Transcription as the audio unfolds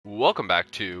Welcome back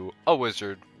to A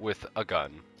Wizard with a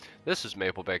Gun. This is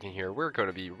Maple Bacon here. We're going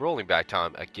to be rolling back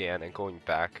time again and going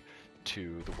back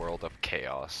to the world of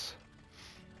chaos.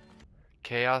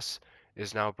 Chaos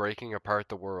is now breaking apart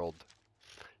the world.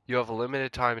 You have a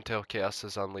limited time until chaos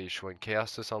is unleashed. When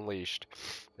chaos is unleashed,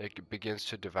 it begins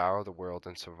to devour the world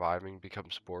and surviving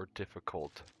becomes more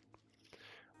difficult.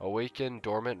 Awaken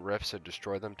dormant rifts and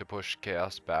destroy them to push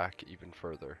chaos back even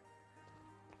further.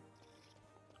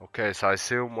 Okay, so I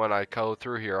assume when I go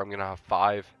through here, I'm going to have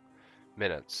 5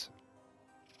 minutes.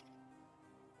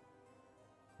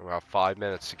 I'm going to have 5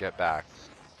 minutes to get back.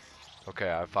 Okay,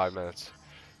 I have 5 minutes.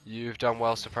 You've done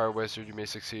well so far, Wizard. You may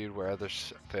succeed where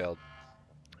others failed.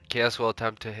 Chaos will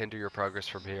attempt to hinder your progress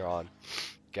from here on.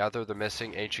 Gather the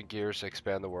missing ancient gears and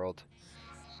expand the world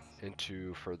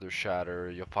into further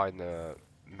shatter. You'll find the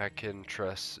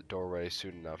Mechantress doorway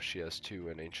soon enough. She has 2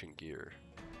 an ancient gear.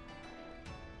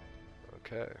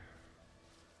 Okay.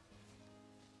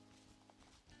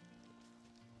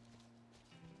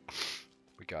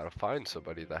 We gotta find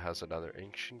somebody that has another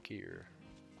ancient gear.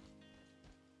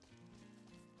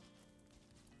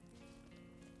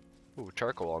 Ooh,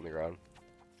 charcoal on the ground.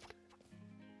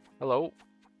 Hello.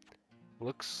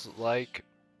 Looks like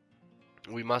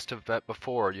we must have met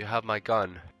before. You have my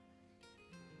gun.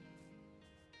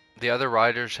 The other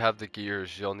riders have the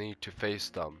gears. You'll need to face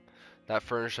them. That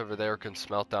furnace over there can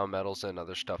smelt down metals and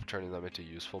other stuff, turning them into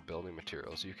useful building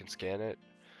materials. You can scan it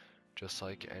just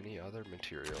like any other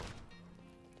material.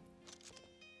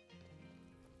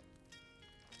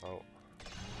 Oh.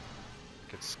 I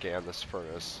can scan this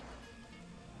furnace.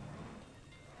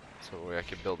 So that way I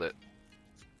can build it.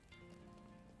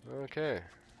 Okay.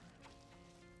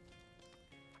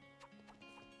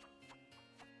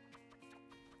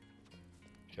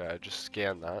 Okay, I just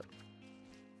scanned that.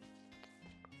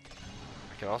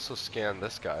 I can also scan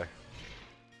this guy.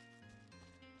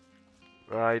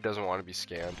 He doesn't want to be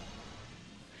scanned.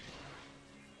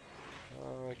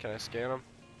 Can I scan him?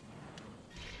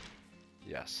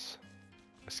 Yes.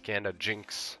 I scanned a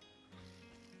Jinx.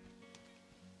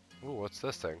 Ooh, what's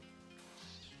this thing?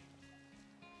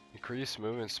 Increase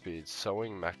movement speed,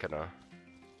 sewing mechana.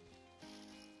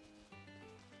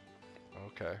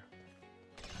 Okay.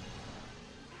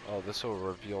 Oh, this will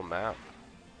reveal map.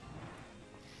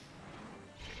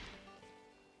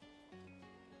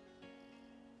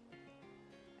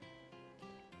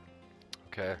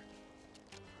 Okay.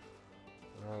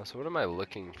 So what am I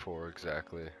looking for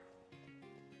exactly?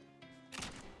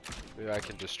 Maybe I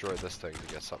can destroy this thing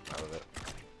to get something out of it.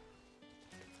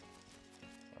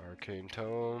 Arcane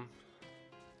Tome.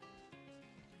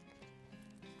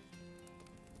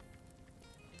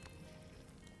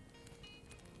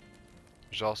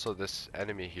 There's also this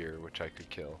enemy here which I could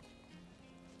kill.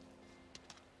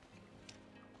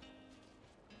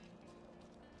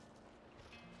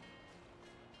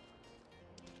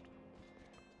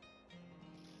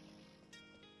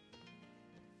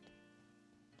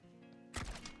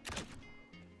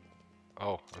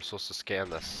 Oh, I'm supposed to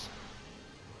scan this.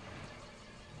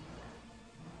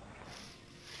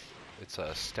 It's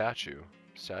a statue.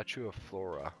 Statue of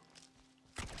Flora.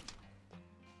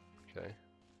 Okay.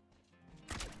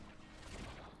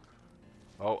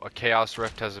 Oh, a Chaos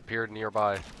Rift has appeared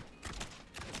nearby.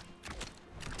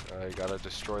 You gotta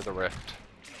destroy the rift.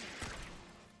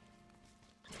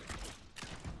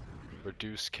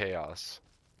 Reduce chaos.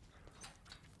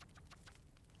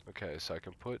 Okay, so I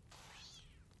can put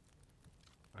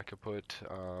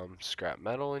scrap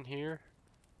metal in here.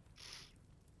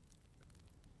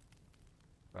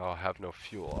 Oh, I have no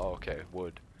fuel. Oh, okay,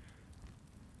 wood.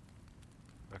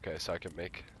 Okay, so I can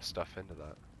make stuff into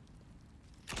that.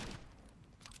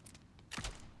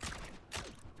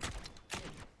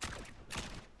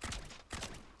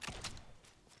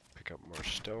 Pick up more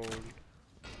stone.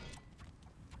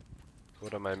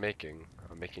 What am I making?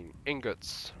 I'm making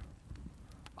ingots.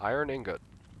 Iron ingot.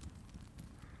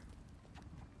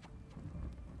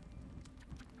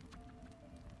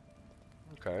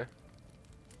 Okay.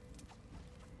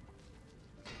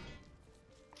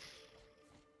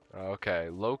 Okay,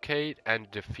 locate and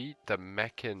defeat the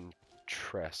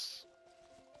Mechantress.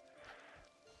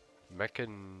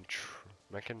 Mechantress?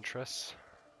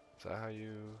 Is that how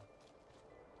you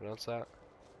pronounce that?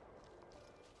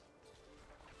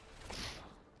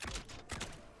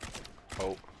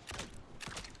 Oh.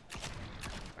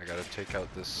 I gotta take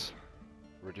out this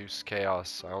reduce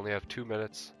chaos. I only have 2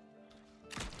 minutes.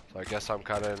 So I guess I'm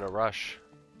kinda in a rush.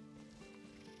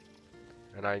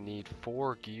 And I need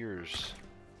 4 gears.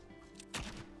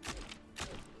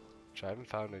 Which I haven't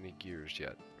found any gears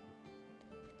yet.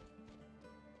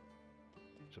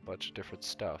 There's a bunch of different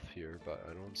stuff here, but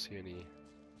I don't see any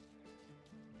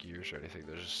gears or anything.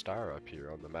 There's a star up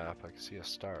here on the map. I can see a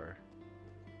star.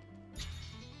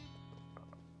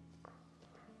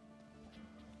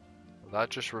 Well, that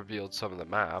just revealed some of the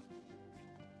map.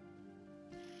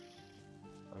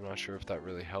 I'm not sure if that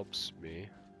really helps me.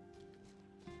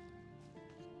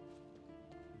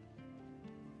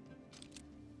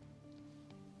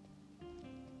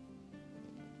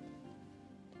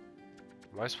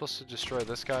 Am I supposed to destroy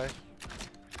this guy?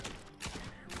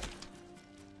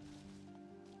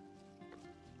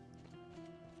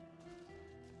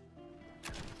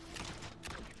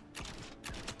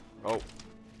 Oh.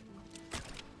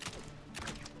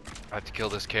 I have to kill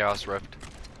this Chaos Rift.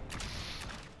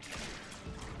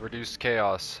 Reduce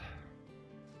chaos.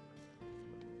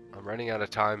 I'm running out of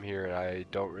time here and I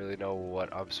don't really know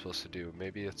what I'm supposed to do.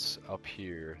 Maybe it's up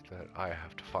here that I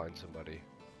have to find somebody.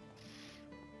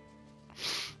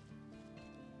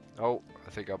 Oh, I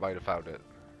think I might have found it.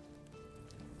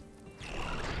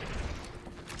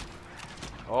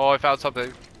 Oh, I found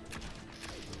something.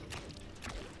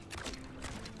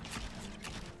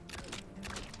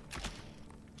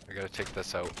 I gotta take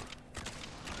this out.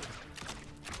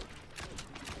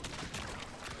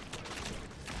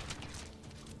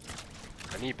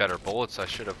 I need better bullets. I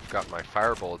should have got my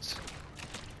fire bullets.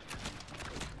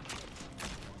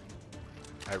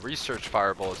 I researched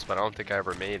fire bullets, but I don't think I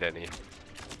ever made any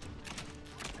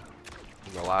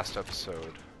in the last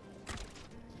episode.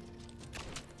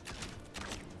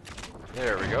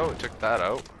 There we go, took that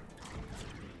out.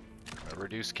 I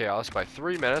reduced chaos by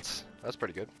 3 minutes. That's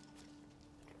pretty good.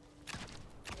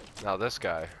 Now this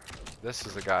guy. This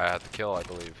is the guy I had to kill, I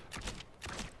believe.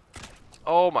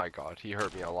 Oh my god, he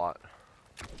hurt me a lot.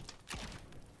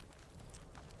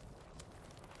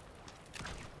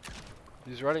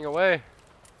 He's running away.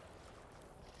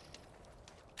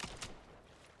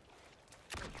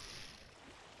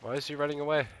 Why is he running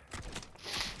away?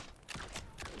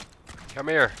 Come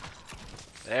here.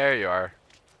 There you are.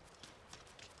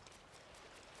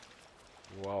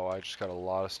 Whoa, I just got a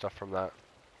lot of stuff from that.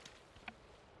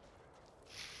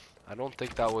 I don't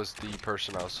think that was the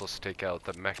person I was supposed to take out,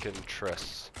 the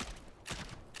Mechantress.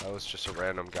 That was just a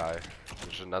random guy.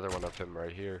 There's another one of him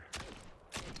right here.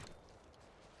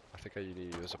 I think I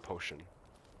need to use a potion.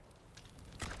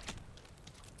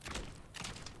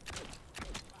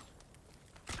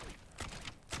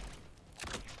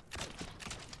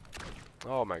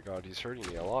 Oh my god, he's hurting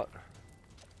me a lot.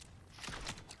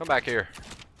 Come back here.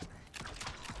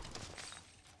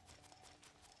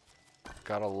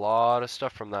 Got a lot of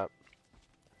stuff from that.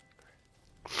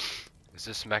 Is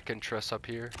this Mechantress up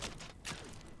here?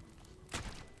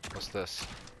 What's this?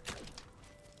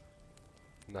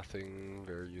 Nothing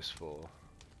very useful.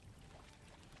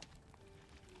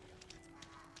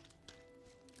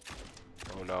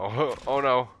 Oh no. Oh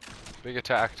no. Being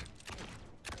attacked.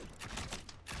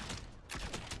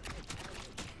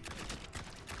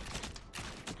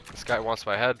 This guy wants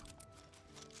my head.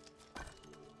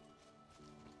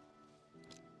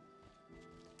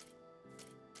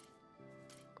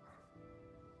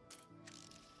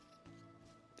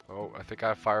 Oh, I think I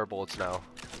have fire bullets now.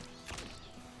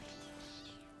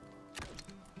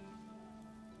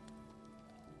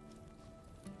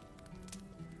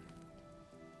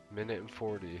 Minute and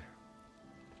 40.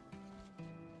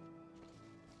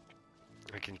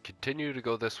 I can continue to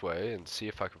go this way and see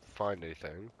if I can find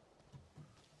anything.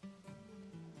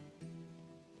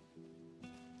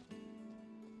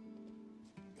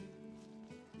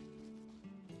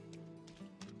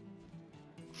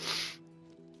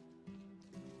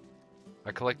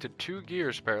 I collected 2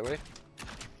 gears apparently.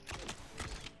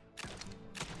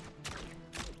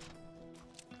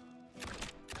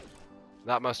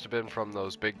 That must have been from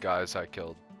those big guys I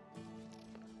killed.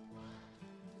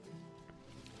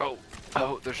 Oh,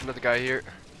 oh, there's another guy here.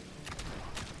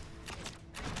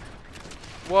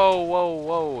 Whoa, whoa,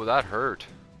 whoa, that hurt.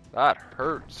 That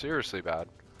hurt seriously bad.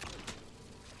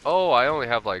 Oh, I only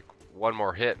have like 1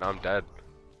 more hit and I'm dead.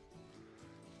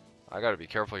 I gotta be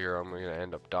careful here, I'm gonna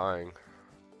end up dying.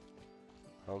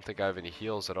 I don't think I have any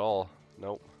heals at all.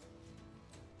 Nope.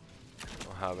 I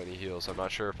don't have any heals. I'm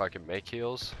not sure if I can make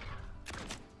heals,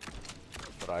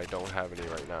 but I don't have any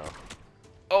right now.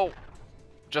 Oh!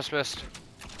 Just missed.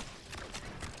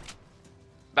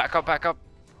 Back up, back up.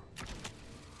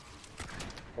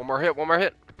 1 more hit, 1 more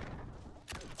hit.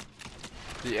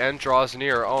 The end draws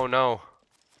near. Oh no.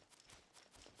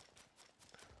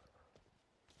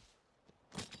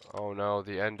 Oh no,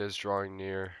 the end is drawing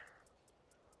near.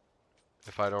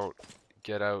 If I don't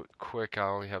get out quick, I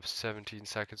only have 17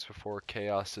 seconds before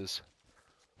chaos is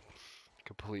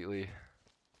completely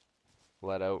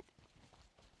let out.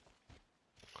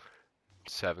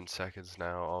 7 seconds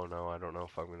now. Oh no, I don't know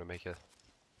if I'm gonna make it.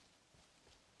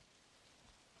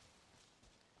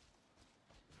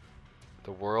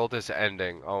 The world is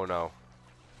ending. Oh no.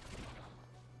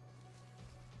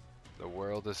 The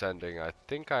world is ending. I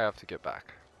think I have to get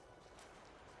back.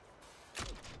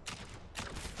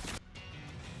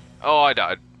 Oh, I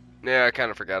died. Yeah, I kind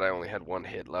of forgot I only had 1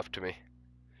 hit left to me.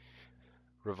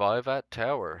 Revive at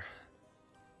tower.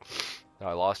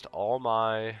 I lost all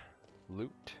my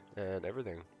loot and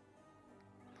everything.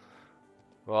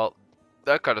 Well,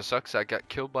 that kind of sucks. I got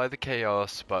killed by the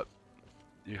chaos, but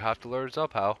you have to learn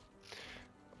somehow.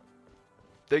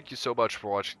 Thank you so much for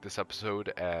watching this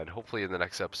episode, and hopefully in the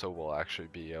next episode we'll actually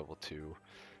be able to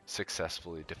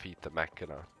successfully defeat the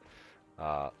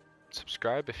Mechana.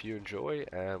 Subscribe if you enjoy,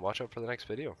 and watch out for the next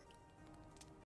video.